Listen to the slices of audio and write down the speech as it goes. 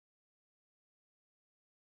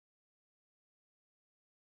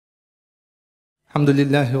الحمد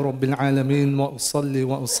لله رب العالمين وأصلي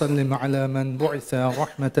وأسلم على من بعث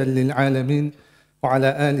رحمة للعالمين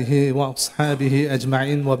وعلى آله وأصحابه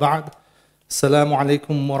أجمعين وبعد السلام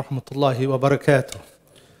عليكم ورحمة الله وبركاته.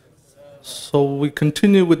 So we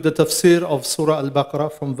continue with the tafsir of surah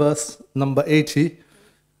Al-Baqarah from verse number 80.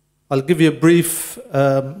 I'll give you a brief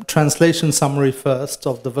translation summary first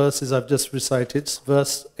of the verses I've just recited. It's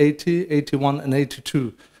verse 80, 81 and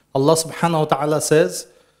 82. Allah subhanahu wa ta'ala says,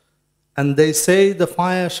 "And they say the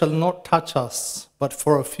fire shall not touch us, but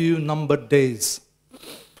for a few numbered days.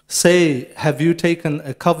 Say, have you taken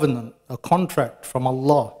a covenant, a contract from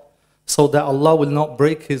Allah, so that Allah will not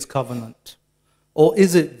break His covenant? Or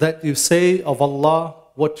is it that you say of Allah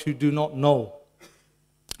what you do not know?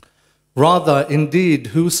 Rather, indeed,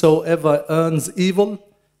 whosoever earns evil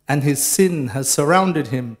and his sin has surrounded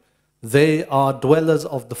him, they are dwellers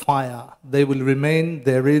of the fire. They will remain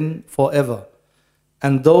therein forever.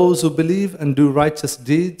 And those who believe and do righteous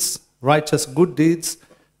deeds, righteous good deeds,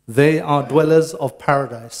 they are dwellers of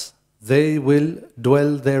paradise. They will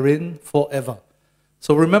dwell therein forever."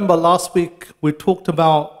 So remember last week we talked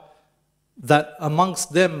about that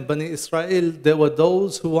amongst them, Bani Israel, there were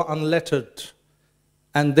those who were unlettered.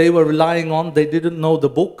 And they were relying on, they didn't know the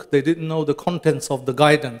book, they didn't know the contents of the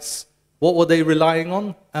guidance. What were they relying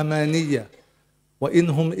on? Amaniya.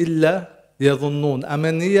 وَإِنْهُمْ إِلَّا يَظُنُّونَ.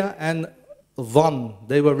 Amaniya and dhann.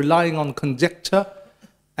 They were relying on conjecture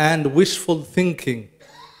and wishful thinking.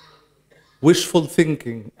 Wishful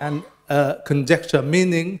thinking and conjecture,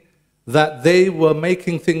 meaning that they were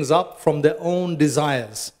making things up from their own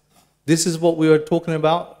desires. This is what we were talking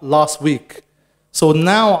about last week. So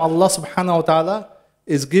now Allah subhanahu wa ta'ala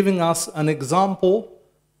is giving us an example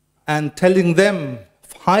and telling them,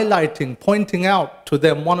 highlighting, pointing out to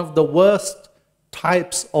them one of the worst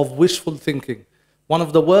types of wishful thinking, one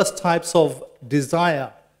of the worst types of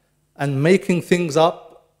desire and making things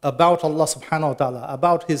up about Allah subhanahu wa ta'ala,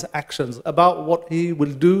 about His actions, about what He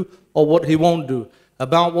will do or what He won't do,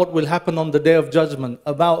 about what will happen on the Day of Judgment,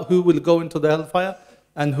 about who will go into the hellfire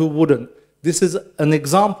and who wouldn't. This is an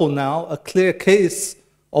example now, a clear case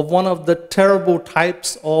of one of the terrible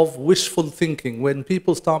types of wishful thinking, when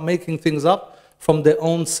people start making things up from their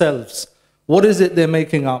own selves. What is it they're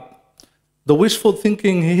making up? The wishful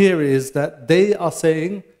thinking here is that they are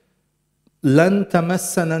saying, لَن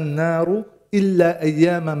تَمَسَّنَا النَّارُ إِلَّا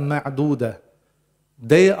أَيَّامًا مَعْدُودًا.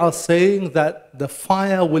 They are saying that the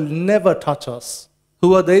fire will never touch us.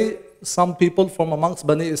 Who are they? Some people from amongst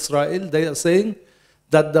Bani Israel, they are saying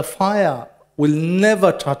that the fire will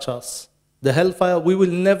never touch us. The hellfire, we will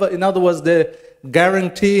never, in other words, they're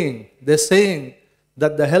guaranteeing, they're saying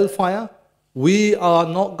that the hellfire, we are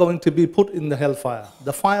not going to be put in the hellfire.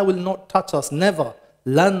 The fire will not touch us, never.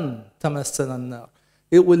 لَن تَمَسَّنَا النَّارُ.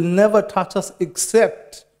 It will never touch us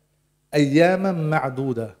except أَيَّامًا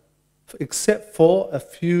مَعْدُودًا, except for a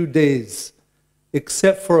few days.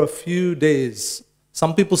 Except for a few days.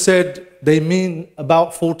 Some people said they mean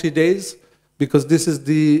about 40 days, because this is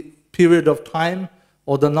the period of time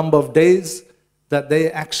or the number of days that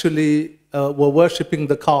they actually were worshipping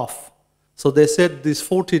the calf. So they said these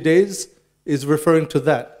 40 days is referring to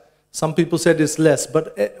that. Some people said it's less,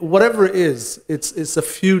 but whatever it is, it's a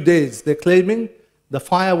few days. They're claiming the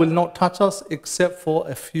fire will not touch us except for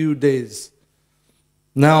a few days.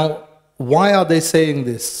 Now, why are they saying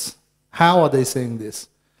this? How are they saying this?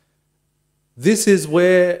 This is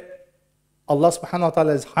where Allah subhanahu wa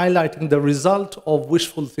ta'ala is highlighting the result of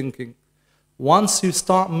wishful thinking. Once you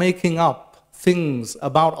start making up things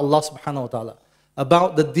about Allah subhanahu wa ta'ala,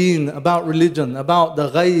 about the deen, about religion, about the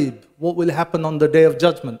ghaib, what will happen on the Day of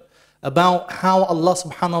Judgment, about how Allah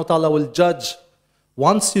subhanahu wa ta'ala will judge,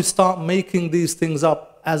 once you start making these things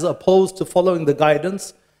up as opposed to following the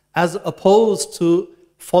guidance, as opposed to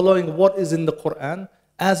following what is in the Qur'an,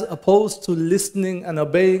 as opposed to listening and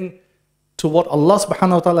obeying to what Allah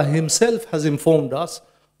subhanahu wa ta'ala Himself has informed us,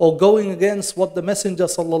 or going against what the Messenger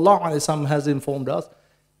sallallahu alaihi wasallam has informed us,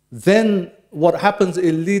 then what happens,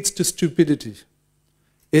 it leads to stupidity.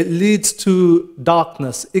 It leads to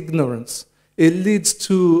darkness, ignorance. It leads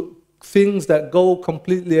to things that go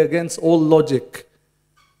completely against all logic.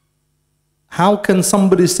 How can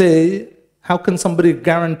somebody say, how can somebody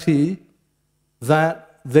guarantee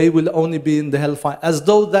that they will only be in the hellfire, as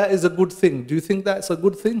though that is a good thing? Do you think that's a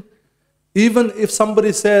good thing? Even if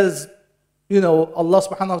somebody says, you know, Allah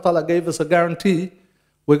subhanahu wa ta'ala gave us a guarantee,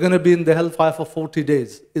 we're going to be in the hellfire for 40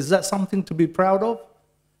 days. Is that something to be proud of?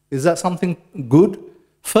 Is that something good?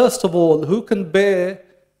 First of all, who can bear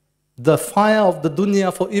the fire of the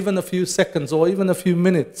dunya for even a few seconds or even a few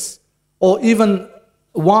minutes, or even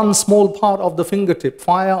one small part of the fingertip,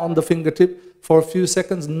 fire on the fingertip for a few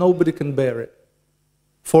seconds? Nobody can bear it.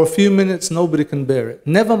 For a few minutes, nobody can bear it.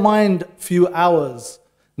 Never mind few hours.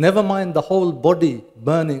 Never mind the whole body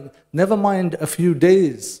burning. Never mind a few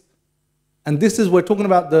days. And this is, we're talking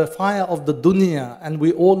about the fire of the dunya. And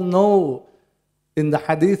we all know in the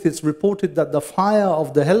hadith, it's reported that the fire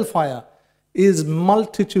of the hellfire is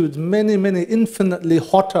multitudes, many, many, infinitely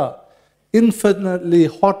hotter than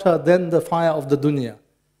the fire of the dunya.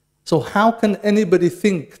 So how can anybody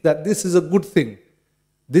think that this is a good thing?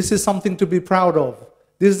 This is something to be proud of.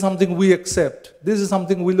 This is something we accept. This is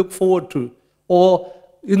something we look forward to. Or,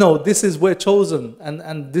 this is we're chosen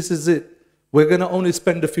and this is it. We're going to only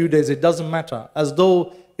spend a few days. It doesn't matter. As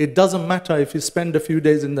though it doesn't matter if you spend a few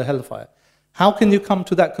days in the hellfire. How can you come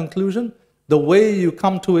to that conclusion? The way you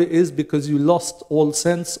come to it is because you lost all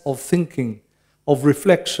sense of thinking, of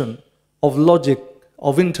reflection, of logic,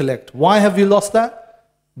 of intellect. Why have you lost that?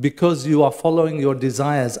 Because you are following your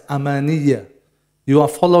desires, amaniyya. You are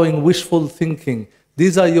following wishful thinking.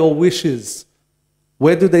 These are your wishes.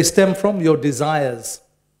 Where do they stem from? Your desires.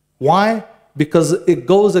 Why? Because it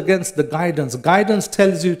goes against the guidance. Guidance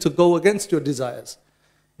tells you to go against your desires.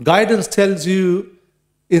 Guidance tells you,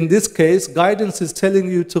 in this case, guidance is telling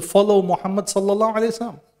you to follow Muhammad sallallahu alaihi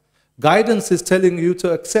wasallam. Guidance is telling you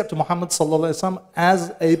to accept Muhammad sallallahu alaihi wasallam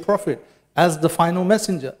as a prophet, as the final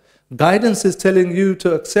messenger. Guidance is telling you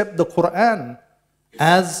to accept the Qur'an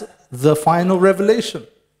as the final revelation.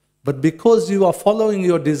 But because you are following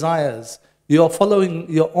your desires, you are following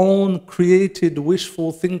your own created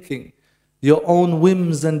wishful thinking, your own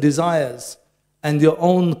whims and desires, and your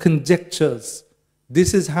own conjectures,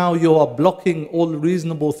 this is how you are blocking all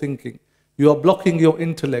reasonable thinking. You are blocking your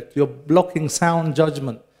intellect, you're blocking sound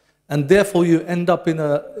judgment, and therefore you end up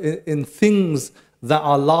in things that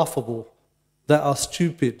are laughable, that are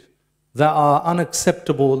stupid, that are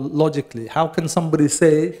unacceptable logically. How can somebody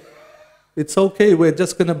say, it's okay, we're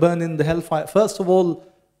just going to burn in the hellfire? First of all,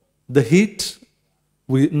 the heat,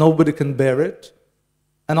 nobody can bear it.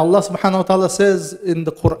 And Allah subhanahu wa ta'ala says in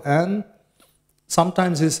the Qur'an,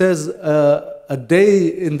 sometimes He says, a day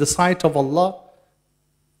in the sight of Allah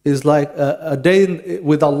is like a day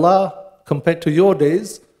with Allah compared to your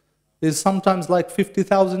days is sometimes like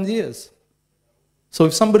 50,000 years. So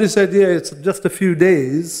if somebody said, yeah, it's just a few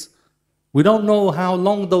days, we don't know how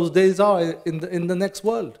long those days are in the next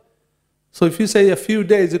world. So if you say a few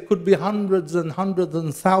days, it could be hundreds and hundreds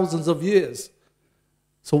and thousands of years.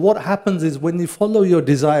 So what happens is when you follow your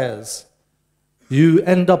desires, you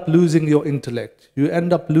end up losing your intellect. You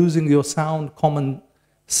end up losing your sound common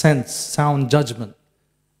sense, sound judgment.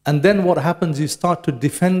 And then what happens, you start to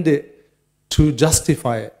defend it to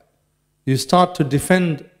justify it. You start to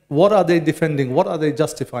defend, what are they defending? What are they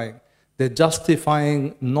justifying? They're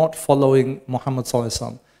justifying not following Muhammad sallallahu alaihi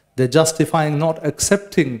wasallam. They're justifying not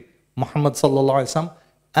accepting Muhammad sallallahu alaihi wasallam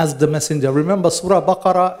as the messenger. Remember, Surah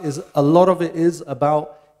Baqarah, a lot of it is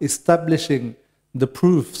about establishing the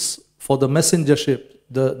proofs for the messengership,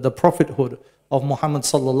 the prophethood of Muhammad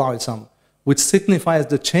sallallahu alaihi wasallam, which signifies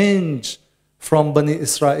the change from Bani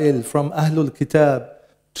Israel, from Ahlul Kitab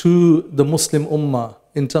to the Muslim Ummah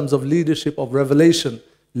in terms of leadership of revelation,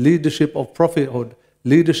 leadership of prophethood,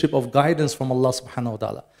 leadership of guidance from Allah subhanahu wa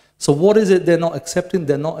ta'ala. So what is it they're not accepting?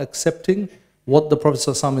 They're not accepting what the Prophet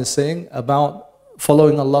sallallahu alaihi wasallam is saying about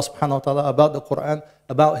following Allah subhanahu wa ta'ala, about the Qur'an,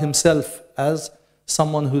 about himself as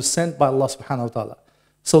someone who's sent by Allah subhanahu wa ta'ala.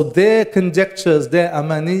 So their conjectures, their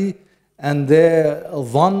amani and their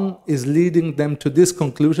dhan is leading them to this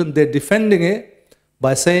conclusion. They're defending it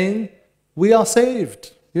by saying, we are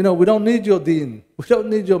saved. We don't need your deen. We don't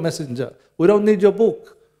need your messenger. We don't need your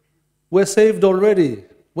book. We're saved already.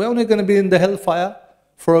 We're only going to be in the hellfire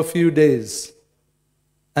for a few days.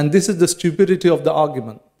 And this is the stupidity of the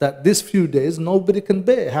argument, that this few days nobody can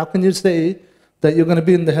bear. How can you say that you're going to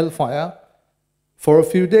be in the hellfire for a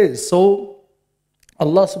few days? So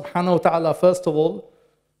Allah subhanahu wa ta'ala, first of all,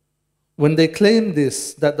 when they claim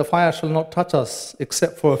this, that the fire shall not touch us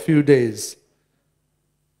except for a few days,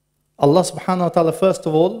 Allah subhanahu wa ta'ala, first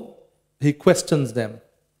of all, He questions them.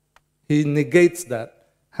 He negates that.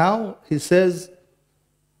 How? He says,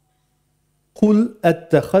 قُلْ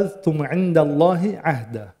أَتَّخَذْتُمْ عِنْدَ اللَّهِ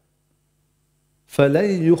عَهْدًا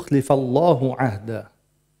فَلَنْ يُخْلِفَ اللَّهُ عَهْدًا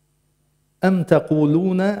أَمْ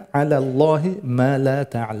تَقُولُونَ عَلَى اللَّهِ مَا لَا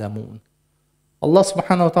تَعْلَمُونَ. Allah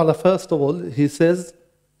subhanahu wa ta'ala, first of all, He says,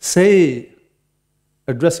 say,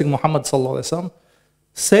 addressing Muhammad sallallahu alaihi wasallam,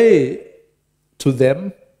 say to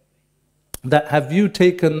them that have you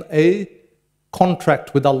taken a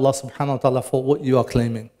contract with Allah subhanahu wa ta'ala for what you are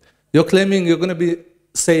claiming? You're claiming you're going to be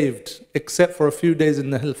saved except for a few days in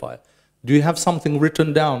the hellfire. Do you have something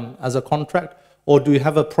written down as a contract, or do you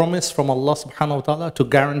have a promise from Allah subhanahu wa ta'ala to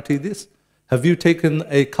guarantee this? Have you taken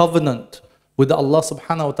a covenant with Allah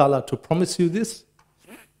subhanahu wa ta'ala to promise you this?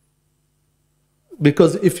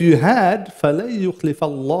 Because if you had, فَلَن يُخْلِفَ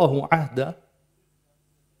اللَّهُ عَهْدَهُ,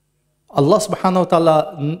 Allah subhanahu wa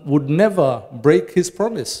ta'ala would never break His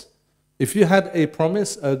promise. If you had a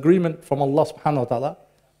promise, an agreement from Allah subhanahu wa ta'ala,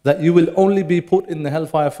 that you will only be put in the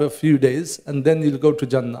hellfire for a few days and then you'll go to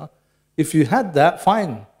Jannah. If you had that,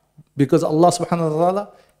 fine. Because Allah subhanahu wa ta'ala,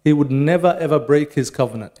 He would never ever break His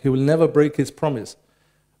covenant. He will never break His promise.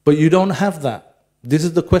 But you don't have that. This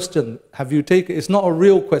is the question. Have you taken, it's not a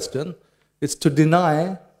real question. It's to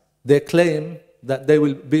deny their claim that they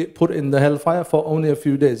will be put in the hellfire for only a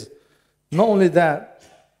few days. Not only that,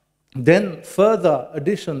 then further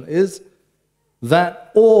addition is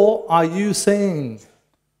that, or are you saying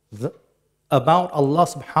about Allah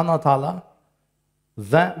subhanahu wa ta'ala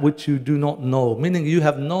that which you do not know? Meaning you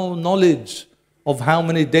have no knowledge of how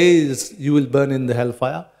many days you will burn in the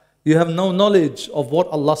hellfire. You have no knowledge of what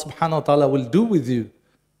Allah subhanahu wa ta'ala will do with you.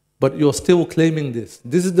 But you're still claiming this.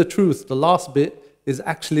 This is the truth. The last bit is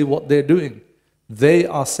actually what they're doing. They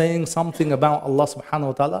are saying something about Allah subhanahu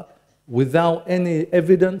wa ta'ala without any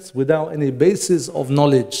evidence, without any basis of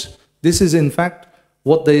knowledge. This is in fact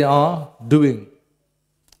what they are doing.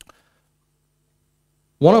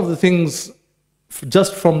 One of the things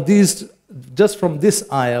just from this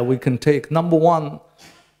ayah we can take, number one,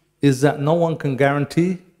 is that no one can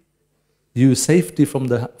guarantee you safety from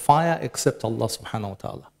the fire except Allah subhanahu wa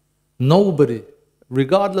ta'ala. Nobody,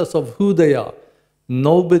 regardless of who they are,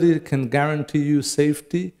 nobody can guarantee you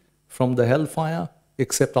safety from the hellfire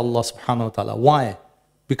except Allah subhanahu wa ta'ala. Why?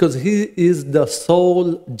 Because He is the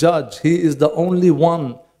sole judge. He is the only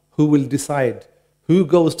one who will decide who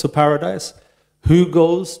goes to paradise, who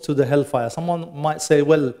goes to the hellfire. Someone might say,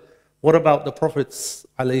 well, what about the prophets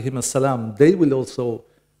alayhim as-salam? They will also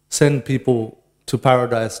send people to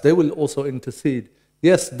paradise. They will also intercede.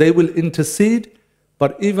 Yes, they will intercede,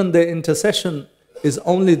 but even their intercession is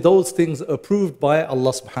only those things approved by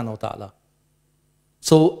Allah subhanahu wa ta'ala.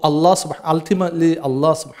 So ultimately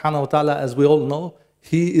Allah subhanahu wa ta'ala, as we all know,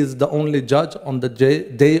 He is the only judge on the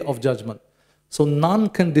day of judgment. So none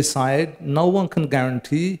can decide, no one can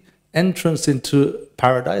guarantee entrance into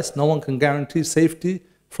paradise, no one can guarantee safety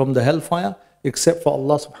from the hellfire except for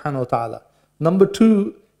Allah subhanahu wa ta'ala. Number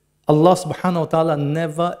two, Allah subhanahu wa ta'ala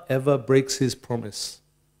never ever breaks His promise.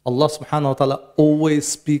 Allah subhanahu wa ta'ala always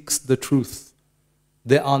speaks the truth.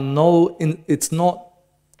 There are no, it's not,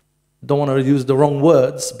 don't want to use the wrong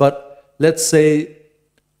words, but let's say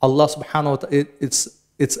Allah subhanahu wa ta'ala,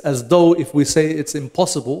 it's as though if we say it's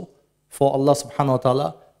impossible for Allah subhanahu wa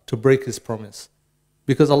ta'ala to break His promise.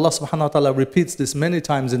 Because Allah subhanahu wa ta'ala repeats this many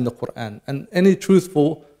times in the Qur'an. And the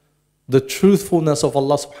truthfulness of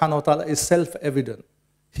Allah subhanahu wa ta'ala is self-evident.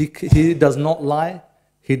 He does not lie,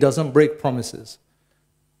 He doesn't break promises.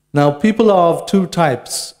 Now people are of two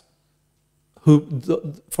types.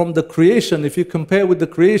 From the creation, if you compare with the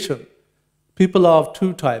creation, people are of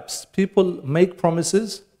two types. People make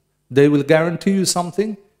promises, they will guarantee you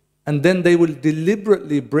something, and then they will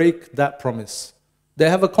deliberately break that promise. They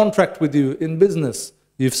have a contract with you in business,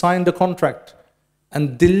 you've signed a contract,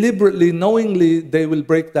 and deliberately, knowingly, they will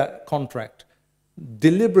break that contract.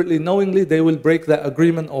 Deliberately, knowingly, they will break that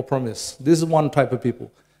agreement or promise. This is one type of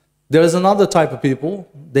people. There is another type of people,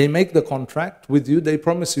 they make the contract with you, they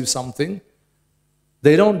promise you something,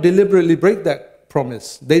 they don't deliberately break that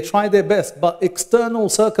promise. They try their best, but external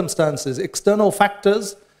circumstances, external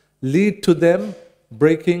factors lead to them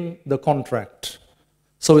breaking the contract.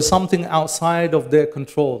 So it's something outside of their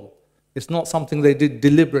control. It's not something they did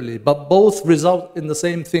deliberately, but both result in the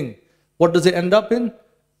same thing. What does it end up in?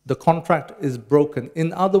 The contract is broken.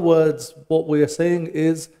 In other words, what we are saying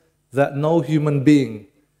is that no human being,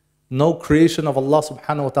 no creation of Allah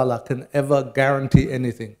subhanahu wa ta'ala can ever guarantee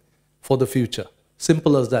anything for the future.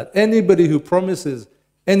 Simple as that. Anybody who promises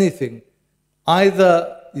anything,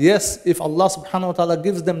 either, yes, if Allah subhanahu wa ta'ala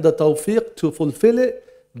gives them the tawfiq to fulfill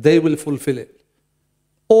it, they will fulfill it.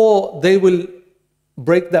 Or they will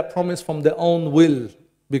break that promise from their own will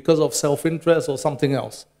because of self-interest or something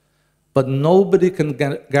else. But nobody can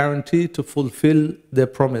guarantee to fulfill their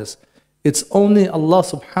promise. It's only Allah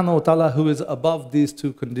subhanahu wa ta'ala who is above these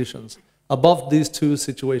two conditions, above these two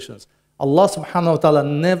situations. Allah subhanahu wa ta'ala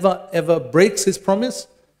never ever breaks His promise.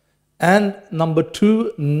 And number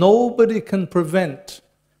two, nobody can prevent,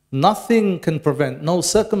 nothing can prevent, no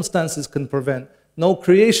circumstances can prevent, no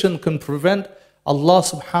creation can prevent Allah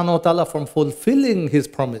subhanahu wa ta'ala from fulfilling His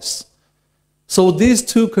promise. So these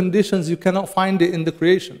two conditions, you cannot find it in the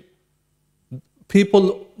creation.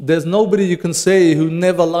 People, there's nobody you can say who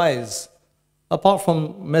never lies, apart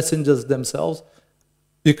from messengers themselves.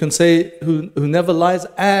 You can say who never lies,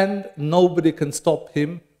 and nobody can stop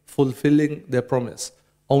him fulfilling their promise.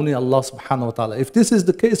 Only Allah subhanahu wa ta'ala. If this is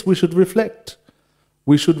the case, we should reflect.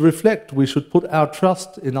 We should reflect. We should put our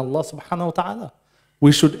trust in Allah subhanahu wa ta'ala.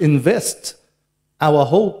 We should invest our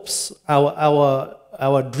hopes,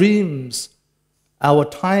 our dreams, our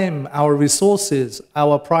time, our resources,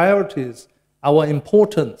 our priorities, our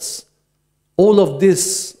importance. All of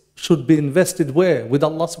this should be invested where? With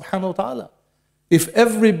Allah subhanahu wa ta'ala. If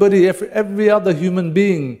everybody, every other human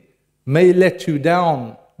being may let you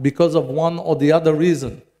down because of one or the other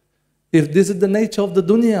reason, if this is the nature of the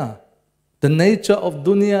dunya, the nature of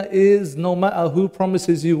dunya is no matter who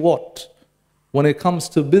promises you what, when it comes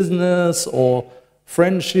to business or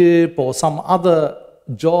friendship or some other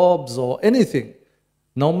jobs or anything,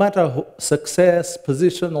 no matter success,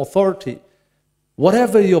 position, authority,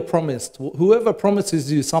 whatever you're promised, whoever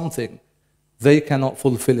promises you something, they cannot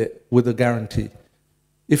fulfill it with a guarantee.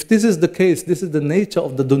 If this is the case, this is the nature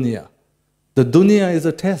of the dunya. The dunya is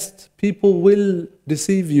a test. People will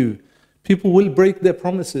deceive you. People will break their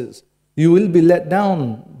promises. You will be let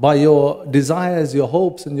down by your desires, your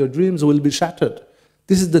hopes, and your dreams will be shattered.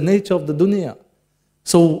 This is the nature of the dunya.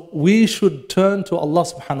 So we should turn to Allah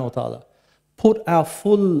subhanahu wa ta'ala. Put our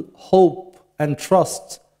full hope and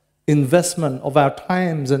trust, investment of our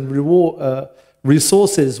times and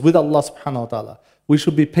resources with Allah subhanahu wa ta'ala. We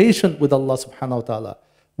should be patient with Allah subhanahu wa ta'ala.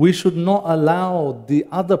 We should not allow the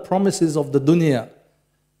other promises of the dunya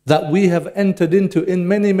that we have entered into in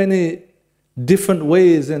many, many different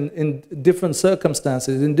ways and in different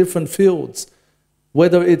circumstances, in different fields,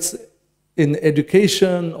 whether it's in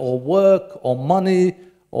education or work or money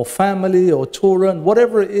or family or children,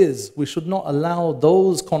 whatever it is, we should not allow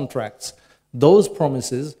those contracts, those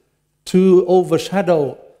promises to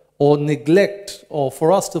overshadow or neglect, or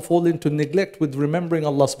for us to fall into neglect with remembering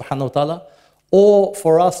Allah subhanahu wa ta'ala, or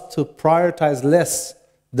for us to prioritize less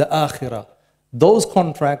the akhirah. Those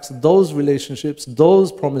contracts, those relationships, those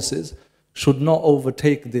promises should not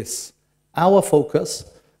overtake this. Our focus,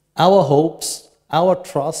 our hopes, our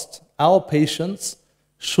trust, our patience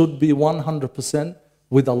should be 100%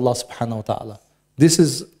 with Allah subhanahu wa ta'ala. This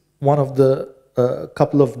is one of the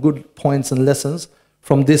couple of good points and lessons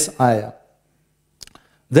from this ayah.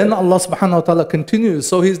 Then Allah subhanahu wa ta'ala continues.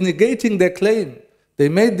 So He's negating their claim. They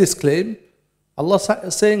made this claim. Allah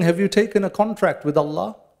is saying, have you taken a contract with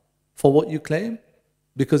Allah for what you claim?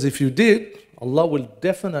 Because if you did, Allah will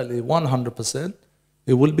definitely 100%,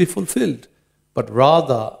 it will be fulfilled. But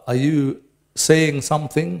rather, are you saying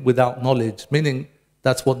something without knowledge? Meaning,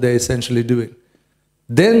 that's what they're essentially doing.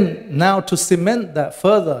 Then, now to cement that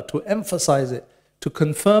further, to emphasize it, to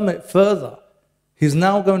confirm it further, He's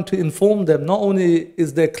now going to inform them, not only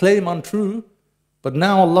is their claim untrue, but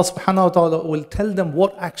now Allah subhanahu wa ta'ala will tell them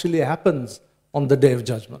what actually happens on the Day of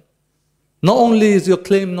Judgment. Not only is your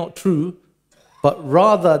claim not true, but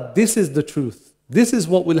rather this is the truth. This is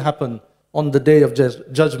what will happen on the Day of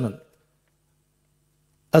Judgment.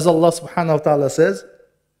 As Allah subhanahu wa ta'ala says,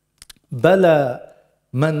 بَلَى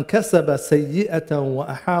مَنْ كَسَبَ سَيِّئَةً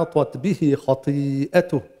وَأَحَاطَتْ بِهِ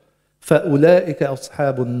خَطِيئَتُهُ فَأُولَٰئِكَ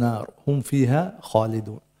أَصْحَابُ النَّارِ هُمْ فِيهَا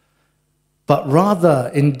خَالِدُونَ. But rather,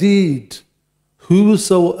 indeed,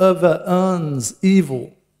 whosoever earns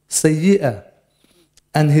evil, sayyi'ah,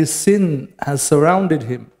 and his sin has surrounded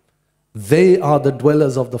him, they are the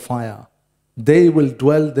dwellers of the fire. They will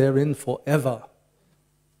dwell therein forever.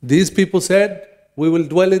 These people said, we will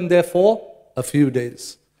dwell in there for a few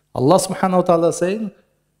days. Allah subhanahu wa ta'ala is saying,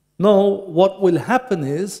 no, what will happen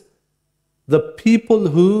is the people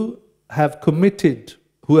who have committed,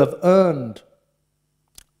 who have earned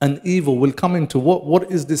an evil will come into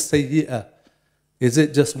what is this sayyi'ah? Is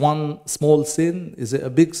it just one small sin? Is it a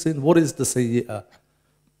big sin? What is the sayyi'ah?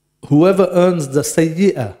 Whoever earns the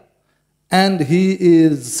sayyi'ah and he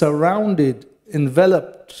is surrounded,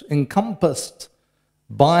 enveloped, encompassed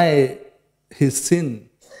by his sin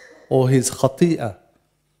or his khati'ah,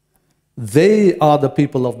 they are the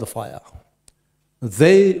people of the fire.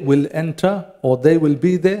 They will enter, or they will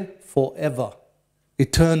be there forever,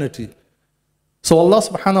 eternity. So Allah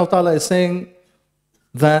subhanahu wa ta'ala is saying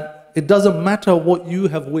that it doesn't matter what you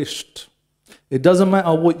have wished. It doesn't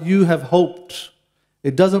matter what you have hoped.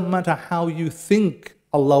 It doesn't matter how you think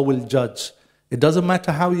Allah will judge. It doesn't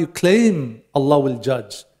matter how you claim Allah will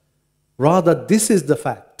judge. Rather, this is the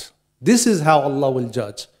fact. This is how Allah will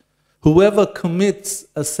judge. Whoever commits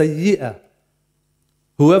a sayyi'ah,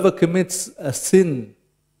 whoever commits a sin,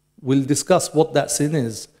 we'll discuss what that sin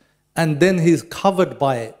is, and then he's covered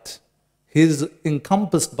by it. He's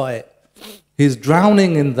encompassed by it. He's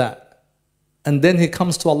drowning in that. and then he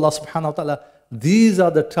comes to Allah subhanahu wa ta'ala, these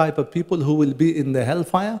are the type of people who will be in the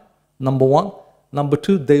hellfire, number one. Number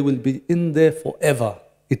two, they will be in there forever,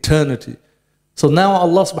 eternity. So now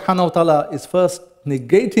Allah subhanahu wa ta'ala is first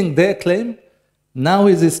negating their claim. Now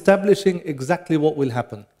he's establishing exactly what will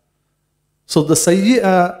happen. So the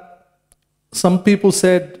sayyi'ah, some people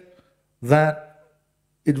said that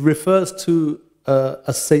it refers to a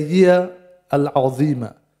sayyi'ah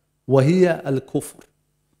al-azima, wa hiya al-kufr.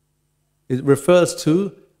 It refers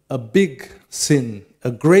to a big sin,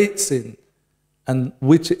 a great sin, and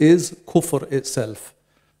which is kufr itself.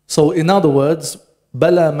 So in other words,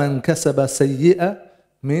 bala man kasaba sayyi'ah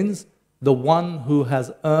means the one who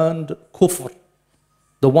has earned kufr,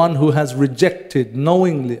 the one who has rejected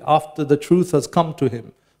knowingly after the truth has come to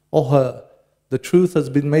him or her, the truth has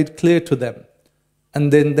been made clear to them,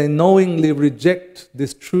 and then they knowingly reject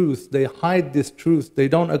this truth, they hide this truth, they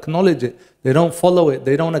don't acknowledge it, they don't follow it,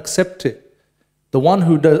 they don't accept it. The one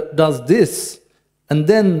who does this, and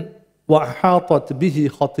then وَأَحَاطَتْ بِهِ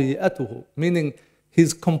خَطِيئَتُهُ, meaning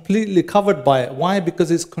he's completely covered by it. Why?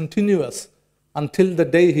 Because it's continuous until the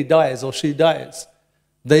day he dies or she dies.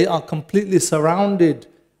 They are completely surrounded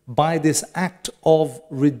by this act of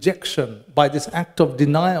rejection, by this act of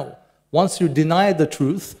denial. Once you deny the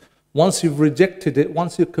truth, once you've rejected it,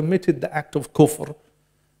 once you've committed the act of kufr,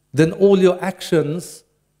 then all your actions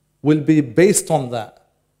will be based on that.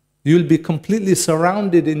 You'll be completely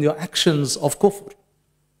surrounded in your actions of kufr.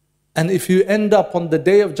 And if you end up on the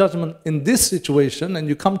day of judgment in this situation and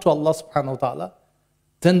you come to Allah subhanahu wa ta'ala,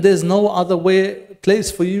 then there's no other place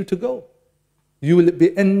for you to go. You will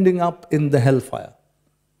be ending up in the hellfire.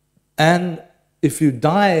 And if you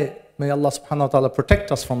die, may Allah subhanahu wa ta'ala protect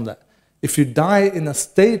us from that. If you die in a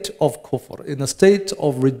state of kufr, in a state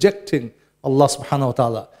of rejecting Allah subhanahu wa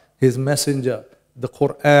ta'ala, His messenger, the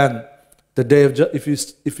Qur'an, the day of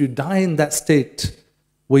judgment, if you die in that state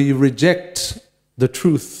where you reject the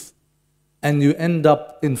truth and you end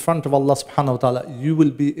up in front of Allah subhanahu wa ta'ala, you will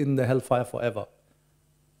be in the hellfire forever.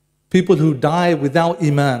 People who die without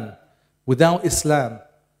iman, without Islam,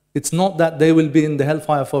 it's not that they will be in the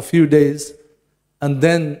hellfire for a few days and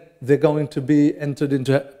then they're going to be entered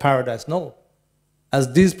into paradise. No.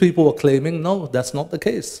 As these people are claiming, no, that's not the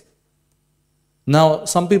case. Now,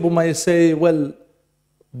 some people may say, well,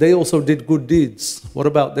 they also did good deeds. What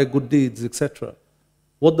about their good deeds, etc.?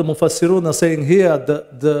 What the Mufassirun are saying here,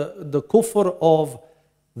 the kufr of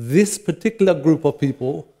this particular group of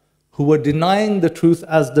people who were denying the truth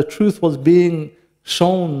as the truth was being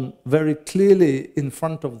shown very clearly in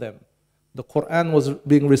front of them. The Qur'an was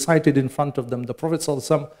being recited in front of them. The Prophet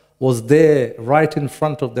ﷺ was there right in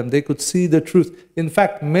front of them. They could see the truth. In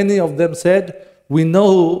fact, many of them said, we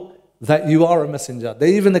know that you are a messenger.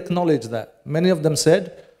 They even acknowledged that. Many of them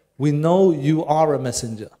said, we know you are a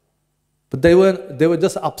messenger. But they were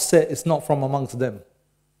just upset it's not from amongst them.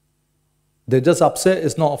 They're just upset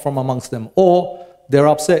it's not from amongst them. Or they're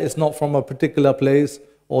upset it's not from a particular place.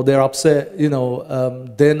 Or they're upset,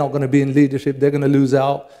 they're not going to be in leadership. They're going to lose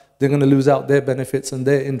out. They're going to lose out their benefits and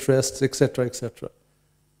their interests, etc., etc.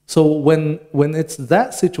 So when it's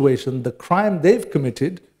that situation, the crime they've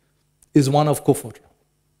committed is one of kufr.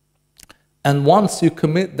 And once you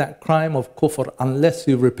commit that crime of kufr, unless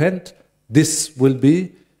you repent, this will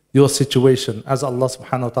be your situation, as Allah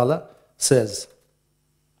subhanahu wa ta'ala says.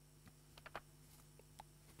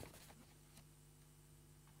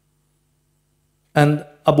 And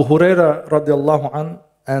Abu Huraira radiallahu an,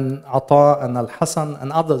 and Ata and Al-Hasan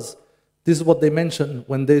and others, this is what they mentioned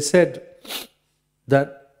when they said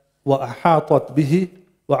that وَأَحَاطَتْ بِهِ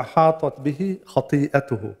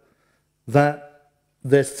خَطِيئَتُهُ, that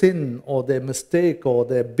their sin or their mistake or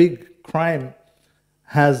their big crime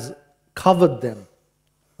has covered them,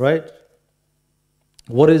 right?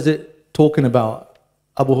 What is it talking about?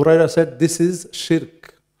 Abu Huraira said this is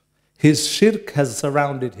shirk. His shirk has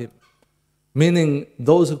surrounded him. Meaning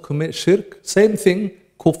those who commit shirk, same thing,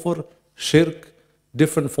 kufr, shirk,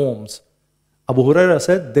 different forms. Abu Huraira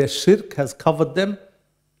said their shirk has covered them,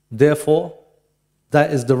 therefore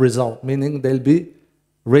that is the result. Meaning they'll be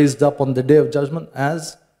raised up on the day of judgment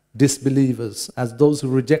as disbelievers, as those who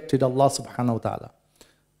rejected Allah subhanahu wa ta'ala.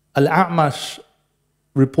 Al-A'mash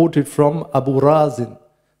reported from Abu Razin,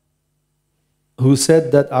 who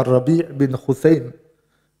said that Ar-Rabi' bin Khuthaym,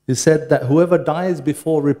 he said that whoever dies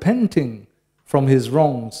before repenting from his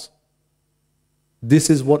wrongs, this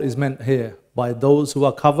is what is meant here, by those who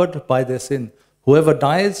are covered by their sin. Whoever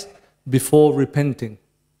dies before repenting.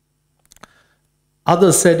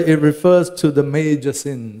 Others said it refers to the major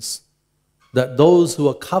sins, that those who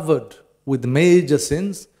are covered with major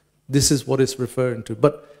sins, this is what it's referring to.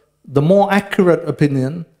 But the more accurate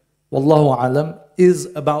opinion wallahu alam, is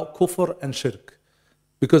about kufr and shirk.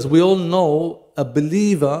 Because we all know a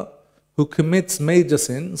believer who commits major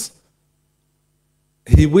sins,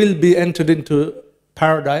 he will be entered into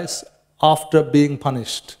paradise after being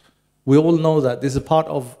punished. We all know that. This is part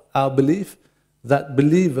of our belief that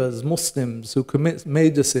believers, Muslims who commit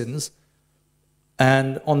major sins,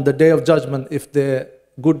 and on the day of judgment, if their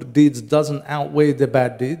good deeds doesn't outweigh their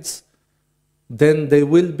bad deeds, then they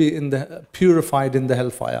will be purified in the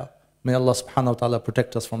hellfire. May Allah subhanahu wa ta'ala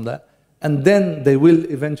protect us from that. And then they will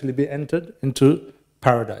eventually be entered into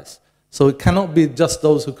paradise. So it cannot be just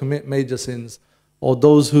those who commit major sins or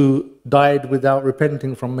those who died without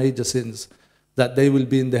repenting from major sins, that they will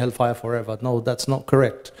be in the hellfire forever. No, that's not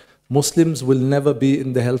correct. Muslims will never be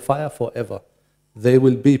in the hellfire forever. They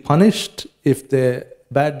will be punished if their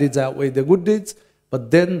bad deeds outweigh their good deeds,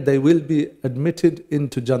 but then they will be admitted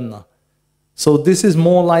into Jannah. So this is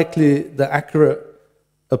more likely the accurate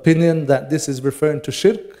opinion, that this is referring to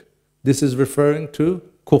shirk, this is referring to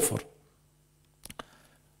kufr.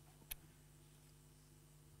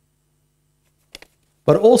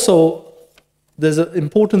 But also, there's an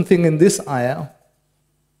important thing in this ayah.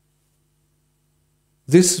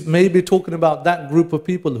 This may be talking about that group of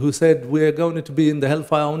people who said, we're going to be in the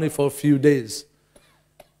hellfire only for a few days.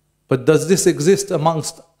 But does this exist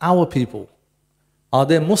amongst our people? Are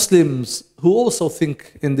there Muslims who also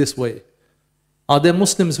think in this way? Are there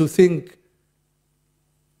Muslims who think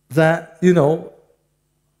that,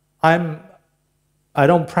 I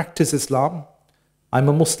don't practice Islam, I'm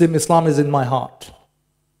a Muslim, Islam is in my heart,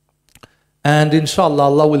 and inshallah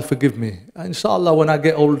Allah will forgive me. Inshallah when I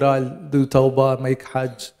get older I'll do tawbah, make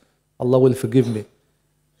hajj, Allah will forgive me.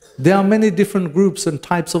 There are many different groups and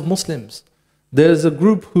types of Muslims. There's a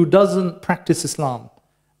group who doesn't practice Islam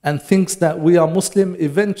and thinks that we are Muslim,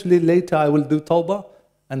 eventually later I will do tawbah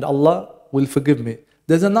and Allah will forgive me.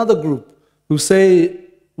 There's another group who say,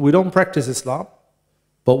 we don't practice Islam,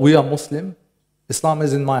 but we are Muslim. Islam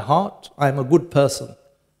is in my heart. I am a good person.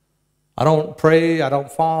 I don't pray, I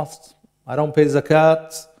don't fast, I don't pay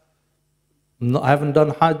zakat, I haven't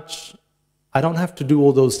done hajj. I don't have to do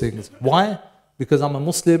all those things. Why? Because I'm a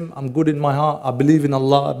Muslim, I'm good in my heart, I believe in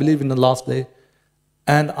Allah, I believe in the last day,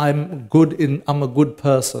 and I'm a good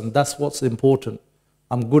person. That's what's important.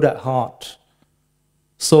 I'm good at heart.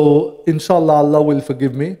 So inshallah Allah will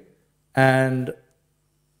forgive me, and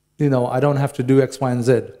I don't have to do X, Y, and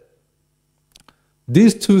Z.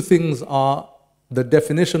 These two things are the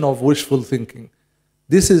definition of wishful thinking.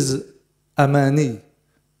 This is amani.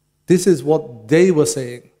 This is what they were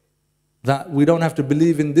saying, that we don't have to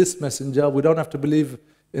believe in this messenger, we don't have to believe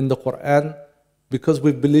in the Qur'an, because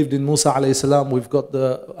we've believed in Musa alayhi salam, we've got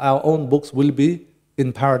our own books will be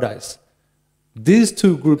in paradise. These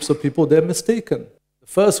two groups of people, they're mistaken. The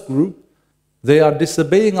first group, they are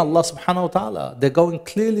disobeying Allah subhanahu wa ta'ala. They're going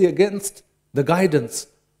clearly against the guidance.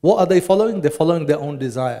 What are they following? They're following their own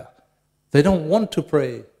desire. They don't want to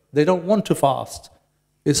pray. They don't want to fast.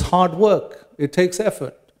 It's hard work. It takes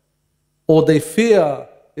effort. Or they fear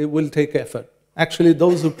it will take effort. Actually,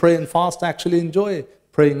 those who pray and fast actually enjoy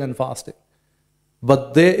praying and fasting.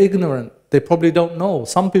 But they're ignorant. They probably don't know.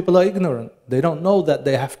 Some people are ignorant. They don't know that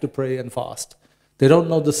they have to pray and fast. They don't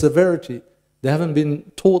know the severity. They haven't been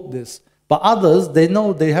taught this. But others, they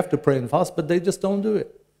know they have to pray and fast, but they just don't do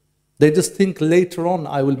it. They just think later on,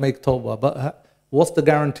 I will make tawbah. But what's the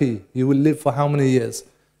guarantee? You will live for how many years?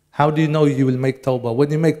 How do you know you will make tawbah? When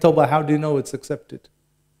you make tawbah, how do you know it's accepted?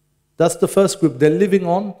 That's the first group. They're living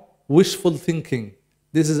on wishful thinking.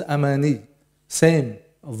 This is amani. Same,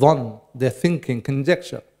 dhann. They're thinking,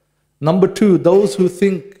 conjecture. Number two, those who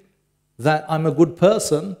think that I'm a good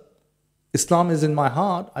person, Islam is in my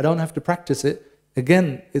heart, I don't have to practice it.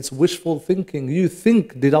 Again, it's wishful thinking. You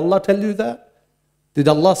think, did Allah tell you that? Did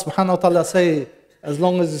Allah subhanahu wa ta'ala say, as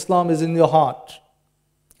long as Islam is in your heart,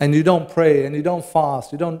 and you don't pray, and you don't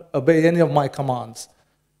fast, you don't obey any of my commands,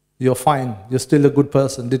 you're fine, you're still a good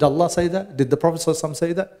person. Did Allah say that? Did the Prophet ﷺ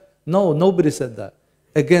say that? No, nobody said that.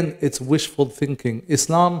 Again, it's wishful thinking.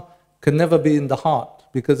 Islam can never be in the heart,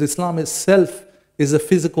 because Islam itself is a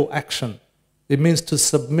physical action. It means to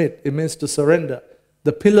submit, it means to surrender.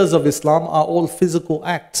 The pillars of Islam are all physical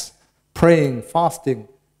acts. Praying, fasting,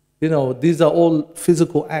 these are all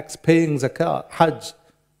physical acts. Paying zakat, hajj,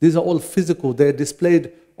 these are all physical. They're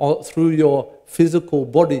displayed through your physical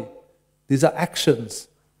body. These are actions.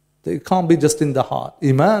 They can't be just in the heart.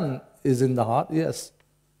 Iman is in the heart, yes.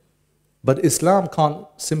 But Islam can't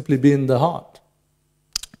simply be in the heart.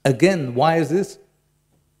 Again, why is this?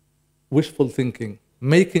 Wishful thinking.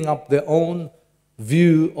 Making up their own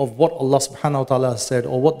view of what Allah subhanahu wa ta'ala has said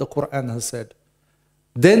or what the Qur'an has said.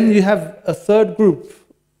 Then you have a third group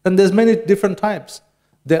And there's many different types.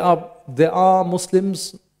 There are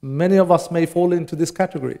Muslims, many of us may fall into this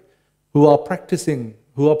category, who are practicing,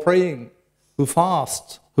 who are praying, who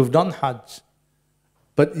fast, who've done Hajj.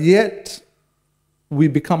 But yet, we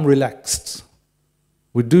become relaxed.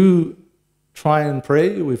 We do try and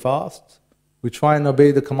pray, we fast, we try and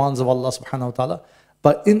obey the commands of Allah subhanahu wa ta'ala.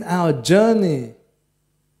 But in our journey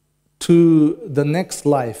to the next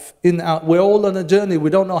life, we're all on a journey, we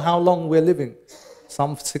don't know how long we're living.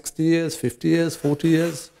 Some 60 years, 50 years, 40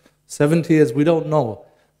 years, 70 years, we don't know.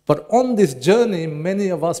 But on this journey, many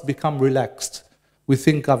of us become relaxed. We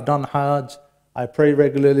think, I've done Hajj, I pray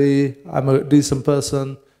regularly, I'm a decent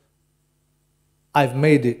person, I've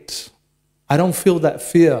made it. I don't feel that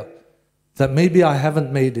fear that maybe I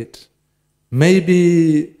haven't made it.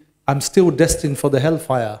 Maybe I'm still destined for the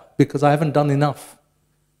hellfire because I haven't done enough.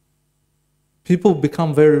 People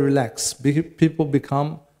become very relaxed. People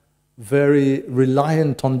become very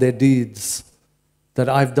reliant on their deeds. That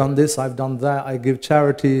I've done this, I've done that, I give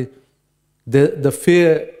charity. The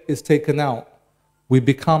fear is taken out. We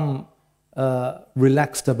become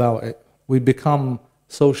relaxed about it. We become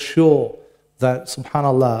so sure that,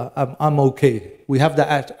 subhanallah, I'm okay. We have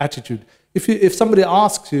that attitude. If somebody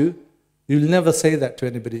asks you, you'll never say that to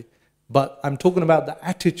anybody. But I'm talking about the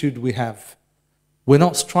attitude we have. We're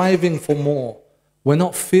not striving for more. We're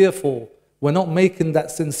not fearful. We're not making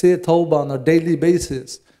that sincere tawbah on a daily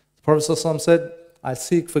basis. The Prophet ﷺ said, I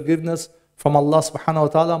seek forgiveness from Allah subhanahu wa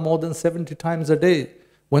ta'ala more than 70 times a day.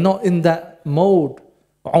 We're not in that mode.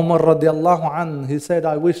 Umar radiallahu anh, he said,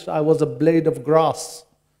 I wish I was a blade of grass.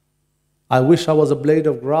 I wish I was a blade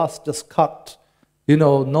of grass just cut. You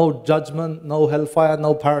know, no judgment, no hellfire,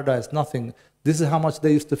 no paradise, nothing. This is how much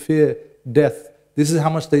they used to fear death. This is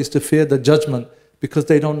how much they used to fear the judgment, because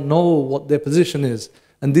they don't know what their position is.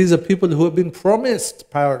 And these are people who have been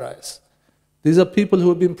promised paradise. These are people who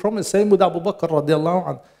have been promised. Same with Abu Bakr radiallahu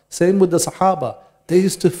anh. Same with the Sahaba. They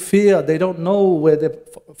used to fear. They don't know where their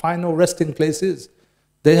final resting place is.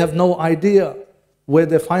 They have no idea where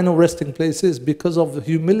their final resting place is because of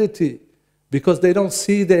humility. Because they don't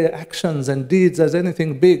see their actions and deeds as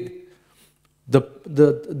anything big. The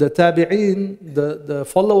tabi'een, the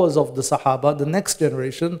followers of the Sahaba, the next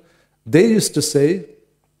generation, they used to say,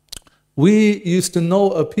 we used to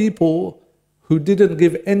know a people who didn't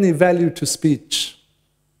give any value to speech.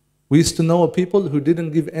 We used to know a people who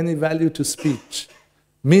didn't give any value to speech.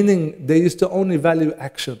 Meaning they used to only value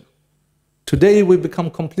action. Today we become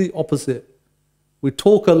complete opposite. We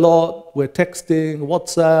talk a lot, we're texting,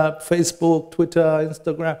 WhatsApp, Facebook, Twitter,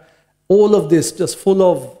 Instagram. All of this just full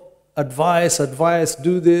of advice,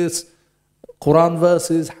 do this, Qur'an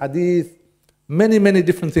verses, hadith, many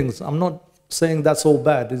different things. I'm not saying that's all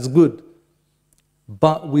bad, it's good.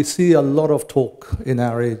 But we see a lot of talk in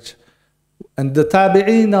our age. And the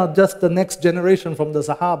tabi'een are just the next generation from the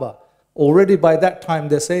Sahaba. Already by that time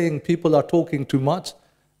they're saying people are talking too much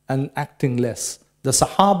and acting less. The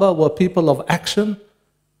Sahaba were people of action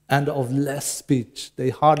and of less speech. They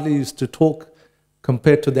hardly used to talk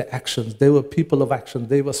compared to their actions. They were people of action.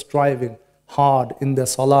 They were striving hard in their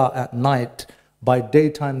salah at night. By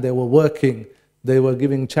daytime they were working. They were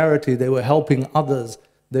giving charity. They were helping others.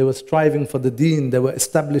 They were striving for the deen. They were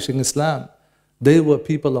establishing Islam. They were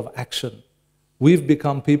people of action. We've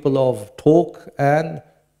become people of talk and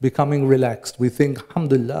becoming relaxed. We think,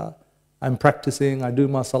 alhamdulillah, I'm practicing, I do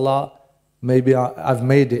my salah, maybe I've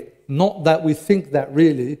made it. Not that we think that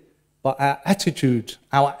really, but our attitude,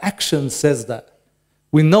 our action says that.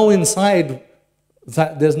 We know inside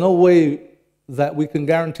that there's no way that we can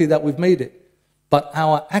guarantee that we've made it. But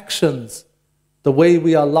our actions, the way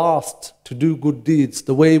we are last to do good deeds,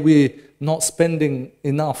 the way we're not spending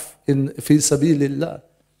enough in fi sabilillah,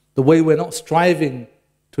 the way we're not striving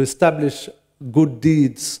to establish good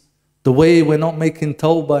deeds, the way we're not making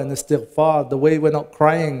tawbah and istighfar, the way we're not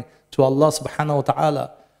crying to Allah subhanahu wa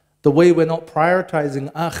ta'ala, the way we're not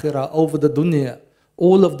prioritizing akhirah over the dunya,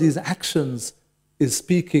 all of these actions is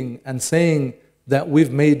speaking and saying that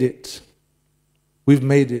we've made it. We've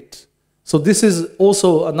made it. So this is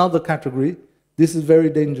also another category. This is very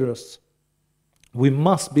dangerous. We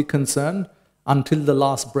must be concerned until the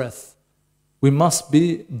last breath. We must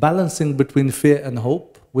be balancing between fear and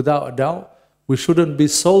hope, without a doubt. We shouldn't be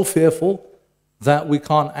so fearful that we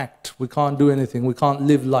can't act, we can't do anything, we can't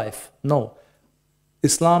live life. No.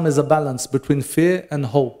 Islam is a balance between fear and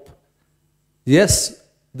hope. Yes,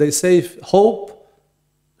 they say hope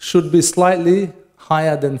should be slightly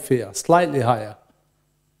higher than fear, slightly higher.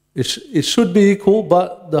 It should be equal,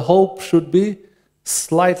 but the hope should be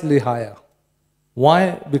slightly higher.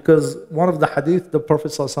 Why? Because one of the hadith, the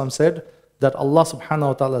Prophet ﷺ said that Allah subhanahu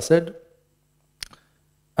wa ta'ala said,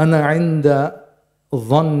 أَنَا عِنْدَ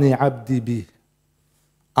ظَنِّ عَبْدِي بِي.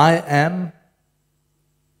 I am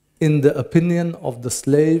in the opinion of the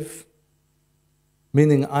slave,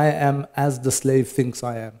 meaning I am as the slave thinks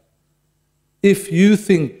I am. If you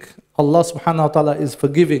think Allah subhanahu wa ta'ala is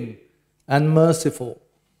forgiving and merciful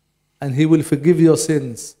and He will forgive your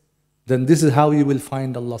sins, then this is how you will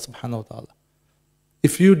find Allah subhanahu wa ta'ala.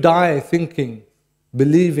 If you die thinking,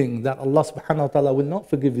 believing that Allah subhanahu wa ta'ala will not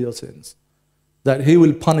forgive your sins, that He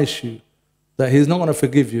will punish you, that He's not going to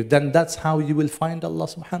forgive you, then that's how you will find Allah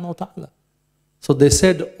subhanahu wa ta'ala. So they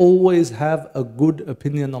said, always have a good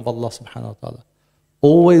opinion of Allah subhanahu wa ta'ala.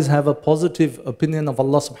 Always have a positive opinion of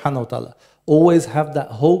Allah subhanahu wa ta'ala. Always have that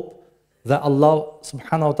hope that Allah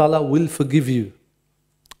subhanahu wa ta'ala will forgive you.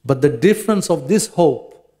 But the difference of this hope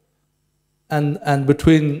and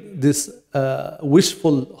between this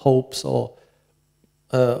wishful hopes or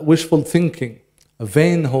wishful thinking,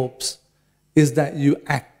 vain hopes, is that you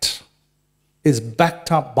act, is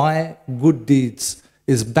backed up by good deeds,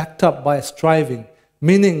 is backed up by striving,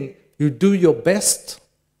 meaning you do your best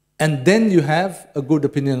and then you have a good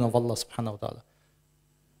opinion of Allah subhanahu wa ta'ala.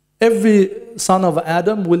 Every son of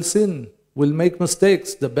Adam will sin, will make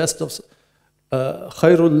mistakes. The best of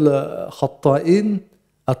khairul khatta'in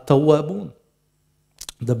at-tawwabun.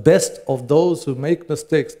 The best of those who make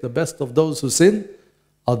mistakes, the best of those who sin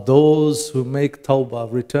are those who make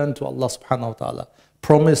tawbah, return to Allah subhanahu wa ta'ala.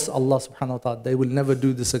 Promise Allah subhanahu wa ta'ala they will never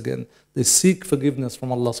do this again. They seek forgiveness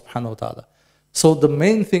from Allah subhanahu wa ta'ala. So the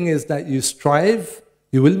main thing is that you strive,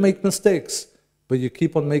 you will make mistakes, but you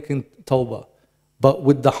keep on making tawbah. But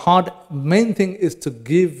with the hard, main thing is to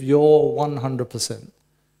give your 100%.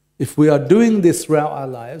 If we are doing this throughout our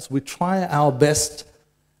lives, we try our best,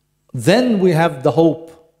 then we have the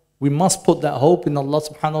hope. We must put that hope in Allah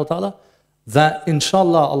subhanahu wa ta'ala that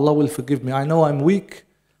inshallah Allah will forgive me. I know I'm weak.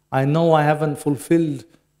 I know I haven't fulfilled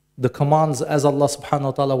the commands as Allah subhanahu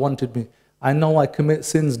wa ta'ala wanted me. I know I commit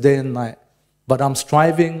sins day and night. But I'm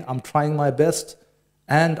striving, I'm trying my best.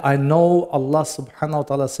 And I know Allah subhanahu wa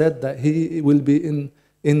ta'ala said that He will be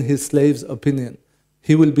in His slave's opinion.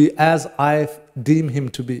 He will be as I deem Him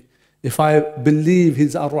to be. If I believe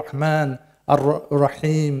He's Ar-Rahman,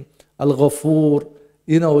 Ar-Rahim, Al-Ghafoor,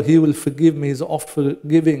 He will forgive me, He's oft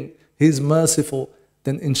forgiving, He's merciful,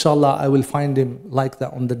 then inshallah I will find Him like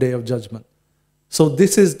that on the Day of Judgment. So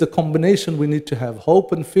this is the combination we need to have,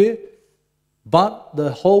 hope and fear, but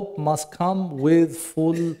the hope must come with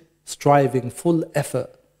full striving, full effort.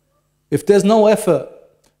 If there's no effort,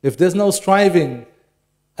 if there's no striving,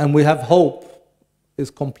 and we have hope,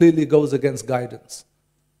 it completely goes against guidance.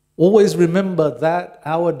 Always remember that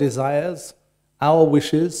our desires, our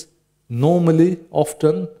wishes, normally,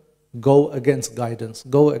 often, go against guidance,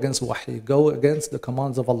 go against wahi, go against the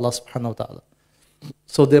commands of Allah subhanahu wa ta'ala.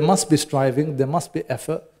 So there must be striving, there must be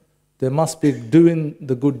effort, there must be doing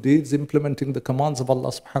the good deeds, implementing the commands of Allah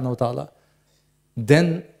subhanahu wa ta'ala.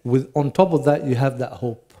 Then on top of that you have that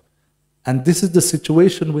hope. And this is the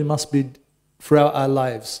situation we must be throughout our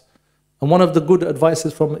lives. And one of the good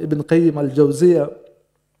advices from Ibn Qayyim al-Jawziyah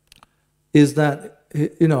is that,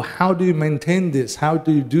 how do you maintain this? How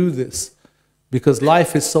do you do this? Because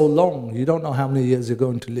life is so long, you don't know how many years you're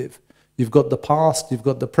going to live. You've got the past, you've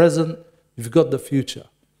got the present, you've got the future.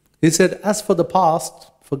 He said, as for the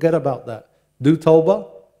past, forget about that. Do tawbah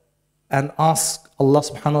and ask Allah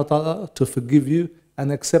subhanahu wa ta'ala to forgive you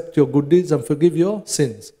and accept your good deeds and forgive your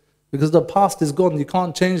sins. Because the past is gone, you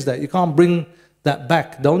can't change that. You can't bring that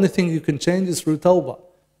back. The only thing you can change is through tawbah.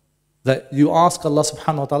 That you ask Allah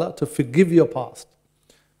subhanahu wa ta'ala to forgive your past.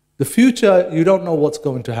 The future, you don't know what's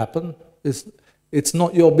going to happen. It's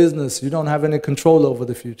not your business. You don't have any control over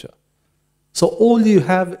the future. So all you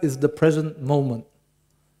have is the present moment.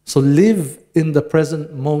 So live in the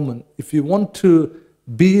present moment. If you want to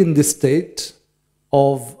be in this state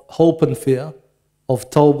of hope and fear, of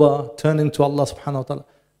tawbah, turning to Allah subhanahu wa ta'ala,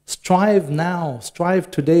 strive now, strive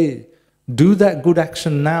today. Do that good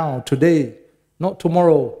action now, today, not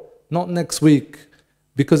tomorrow, not next week.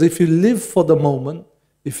 Because if you live for the moment,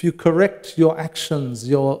 if you correct your actions,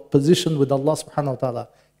 your position with Allah subhanahu wa ta'ala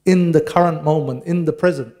in the current moment, in the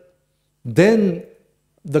present, then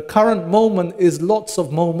the current moment is lots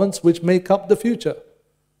of moments which make up the future.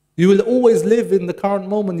 You will always live in the current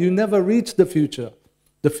moment. You never reach the future.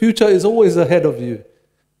 The future is always ahead of you.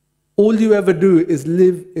 All you ever do is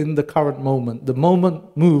live in the current moment. The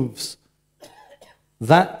moment moves.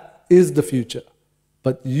 That is the future.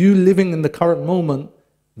 But you living in the current moment,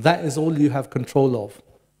 that is all you have control of.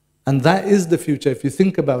 And that is the future, if you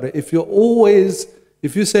think about it. If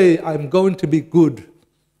you say, I'm going to be good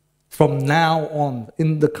from now on,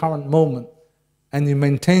 in the current moment, and you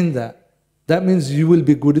maintain that, that means you will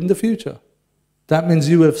be good in the future. That means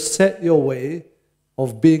you have set your way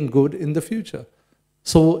of being good in the future.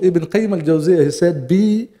 So Ibn Qayyim al-Jawziyah, he said,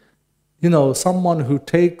 be, someone who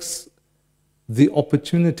takes the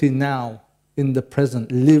opportunity now in the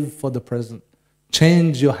present, live for the present.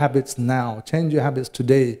 Change your habits now, change your habits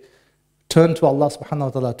today. Turn to Allah subhanahu wa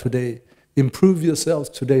ta'ala today. Improve yourselves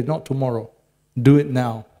today, not tomorrow. Do it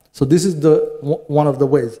now. So this is one of the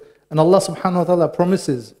ways. And Allah subhanahu wa ta'ala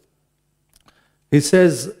promises, He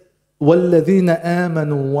says, وَالَّذِينَ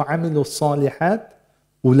آمَنُوا وَعَمِلُوا الصَّالِحَاتِ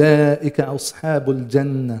أُولَٰئِكَ أَصْحَابُ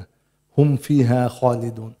الْجَنَّةِ هُمْ فِيهَا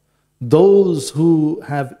خَالِدُونَ. Those who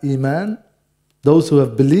have iman, those who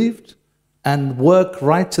have believed and work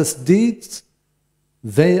righteous deeds,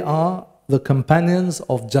 they are the companions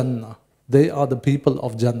of Jannah. They are the people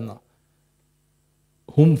of Jannah.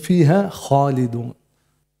 Hum fiha khalidun.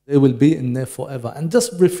 They will be in there forever. And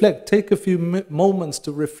just reflect, take a few moments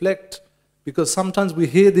to reflect, because sometimes we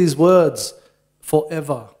hear these words,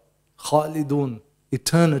 forever, khalidun,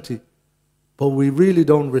 eternity, but we really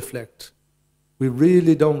don't reflect. We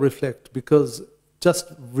really don't reflect, because just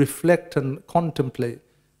reflect and contemplate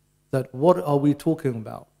that what are we talking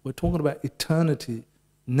about? We're talking about eternity,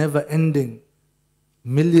 never ending,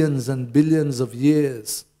 millions and billions of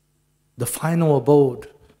years, the final abode.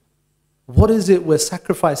 What is it we're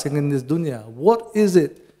sacrificing in this dunya? What is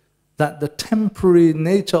it that the temporary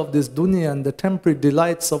nature of this dunya and the temporary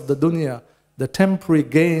delights of the dunya, the temporary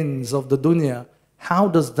gains of the dunya, how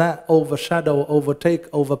does that overshadow,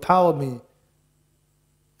 overtake, overpower me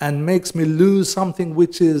and makes me lose something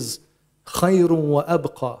which is khayrun wa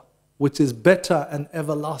abqa, which is better and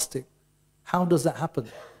everlasting? How does that happen?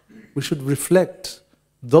 We should reflect.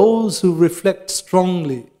 Those who reflect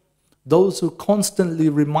strongly, those who constantly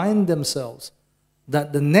remind themselves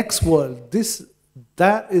that the next world,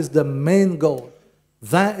 that is the main goal.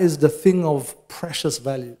 That is the thing of precious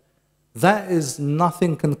value. That is,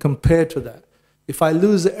 nothing can compare to that. If I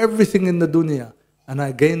lose everything in the dunya and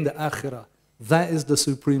I gain the akhirah, that is the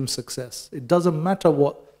supreme success. It doesn't matter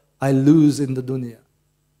what I lose in the dunya.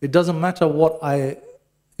 It doesn't matter what I,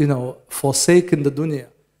 forsake in the dunya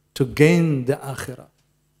to gain the akhirah.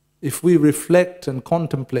 If we reflect and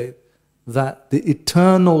contemplate that the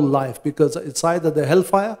eternal life, because it's either the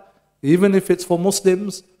hellfire, even if it's for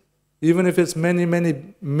Muslims, even if it's many,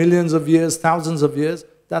 many millions of years, thousands of years,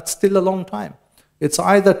 that's still a long time. It's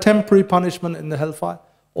either temporary punishment in the hellfire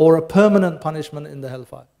or a permanent punishment in the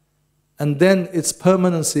hellfire. And then it's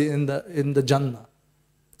permanency in the Jannah.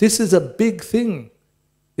 This is a big thing.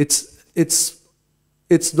 It's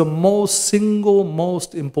the single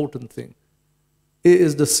most important thing. It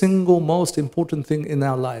is the single most important thing in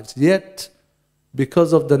our lives. Yet,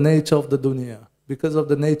 because of the nature of the dunya, because of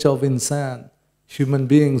the nature of insan, human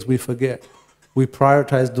beings, we forget. We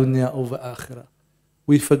prioritize dunya over akhirah.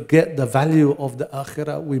 We forget the value of the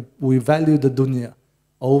akhirah. We value the dunya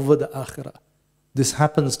over the akhirah. This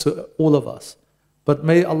happens to all of us. But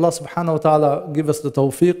may Allah subhanahu wa ta'ala give us the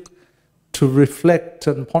tawfiq to reflect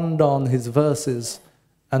and ponder on His verses.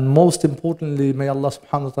 And most importantly, may Allah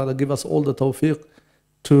subhanahu wa ta'ala give us all the tawfiq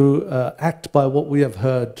to act by what we have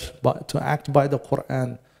heard, to act by the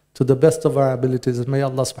Qur'an to the best of our abilities. And may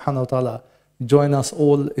Allah subhanahu wa ta'ala join us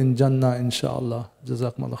all in Jannah, inshaAllah.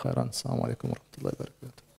 Jazakumullah khairan. Assalamu alaikum wa rahmatullahi wa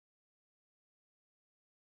barakatuh.